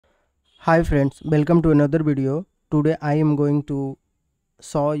Hi friends, welcome to another video. Today I am going to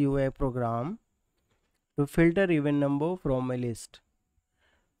show you a program to filter event number from a list.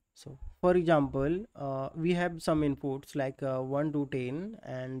 So for example, we have some inputs like 1 to 10,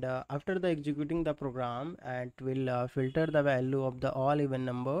 and after the executing the program, it will filter the value of the all event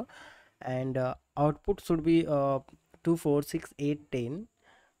number, and output should be 2, 4, 6, 8, 10.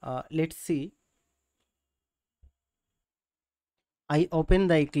 Let's see. I open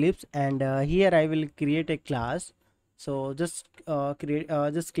the Eclipse, and here I will create a class. So just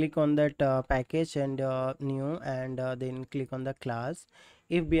click on that package and new, and then click on the class.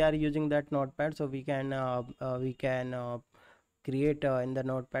 If we are using that notepad, so we can create in the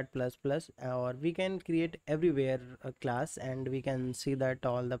notepad plus plus, or we can create everywhere a class, and we can see that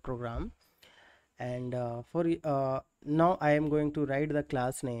all the program. And for now I am going to write the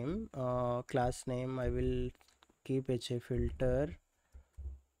class name. I will keep a filter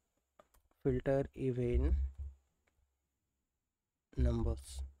event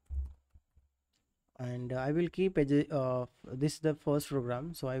numbers, and I will keep as this is the first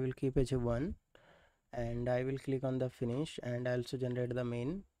program, so I will keep as a 1, and I will click on the finish, and I also generate the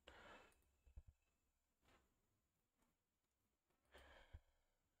main.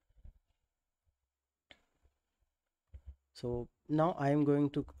 So now I am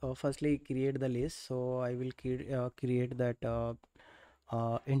going to firstly create the list, so I will create that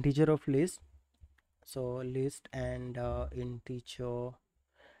integer of list. So list and integer,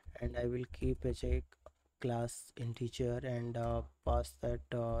 and I will keep as a class integer, and pass that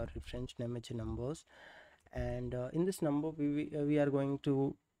reference name as a numbers. And in this number we are going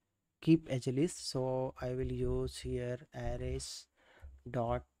to keep edge list, so I will use here arrays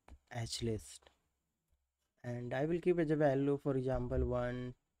dot edge list, and I will keep as a value, for example,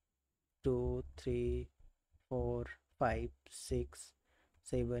 1 2 3 4 5 6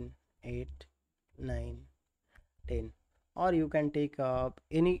 7 8 9 10, or you can take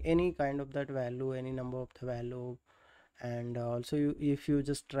any kind of that value, any number of the value. And also if you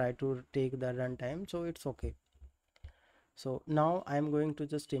just try to take the runtime, so it's okay. So now I'm going to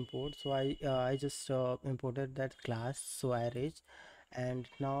just import, so I just imported that class, so arrays. And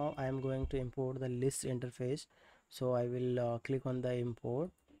now I'm going to import the list interface, so I will click on the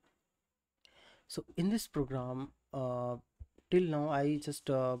import. So in this program, till now I just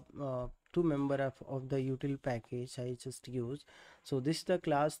two member of the util package I just use. So this is the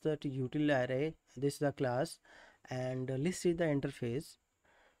class, that util array, this is the class, and list is the interface.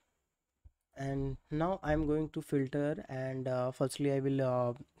 And now I'm going to filter, and firstly I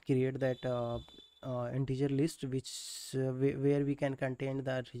will create that integer list, which where we can contain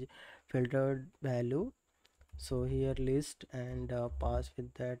the filtered value. So here list, and pass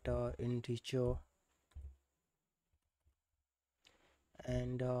with that integer,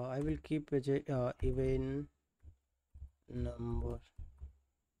 and I will keep even number.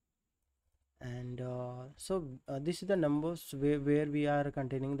 And this is the numbers where we are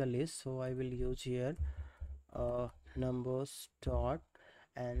containing the list, so I will use here numbers dot,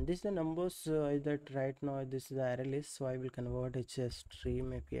 and this is the numbers that right now this is the array list, so I will convert it as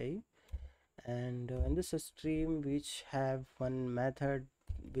stream API. And in this stream which have one method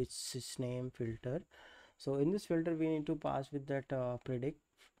which is name filter. So in this filter we need to pass with that predict.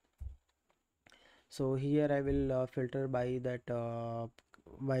 So here I will filter by that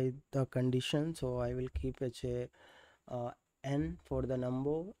by the condition, so I will keep it a n for the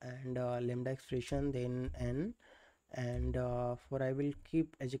number, and lambda expression, then n. And for I will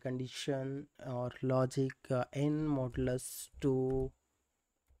keep as a condition or logic n modulus 2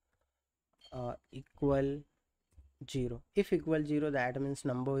 equal 0. If equal 0, that means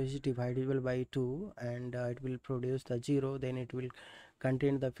number is divisible by 2, and it will produce the 0, then it will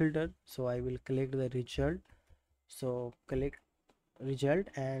contain the filter. So I will collect the result, so collect result.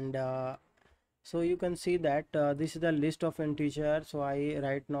 And so you can see that this is the list of integer. So I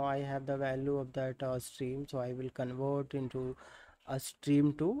right now I have the value of that stream, so I will convert into a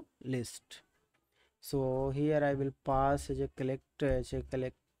stream to list. So here I will pass as a collector, as a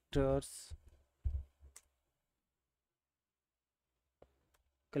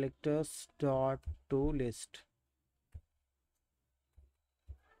collectors dot to list.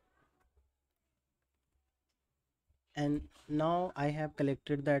 And now I have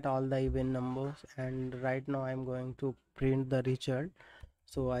collected that all the event numbers, and right now I'm going to print the result.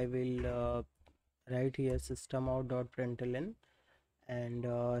 So I will write here system out dot println, and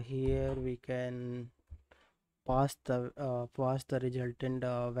here we can pass the resultant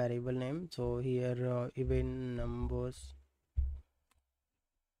variable name. So here event numbers,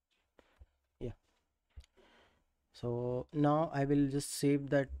 yeah. So now I will just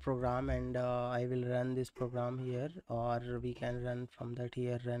save that program, and I will run this program here, or we can run from that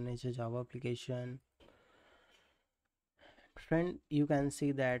here, run as a Java application. Friend, you can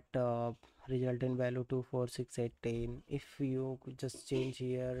see that result in value 2 4 6 8 10. If you could just change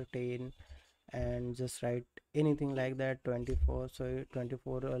here 10 and just write anything like that, 24, so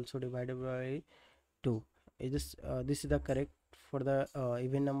 24 also divided by 2. This is the correct for the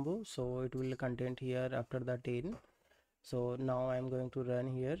even number, so it will contain here after the 10. So now I'm going to run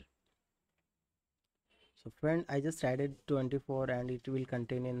here. So friend, I just added 24 and it will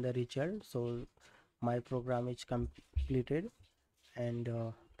contain in the result. So my program is completed, and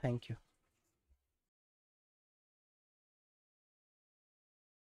thank you.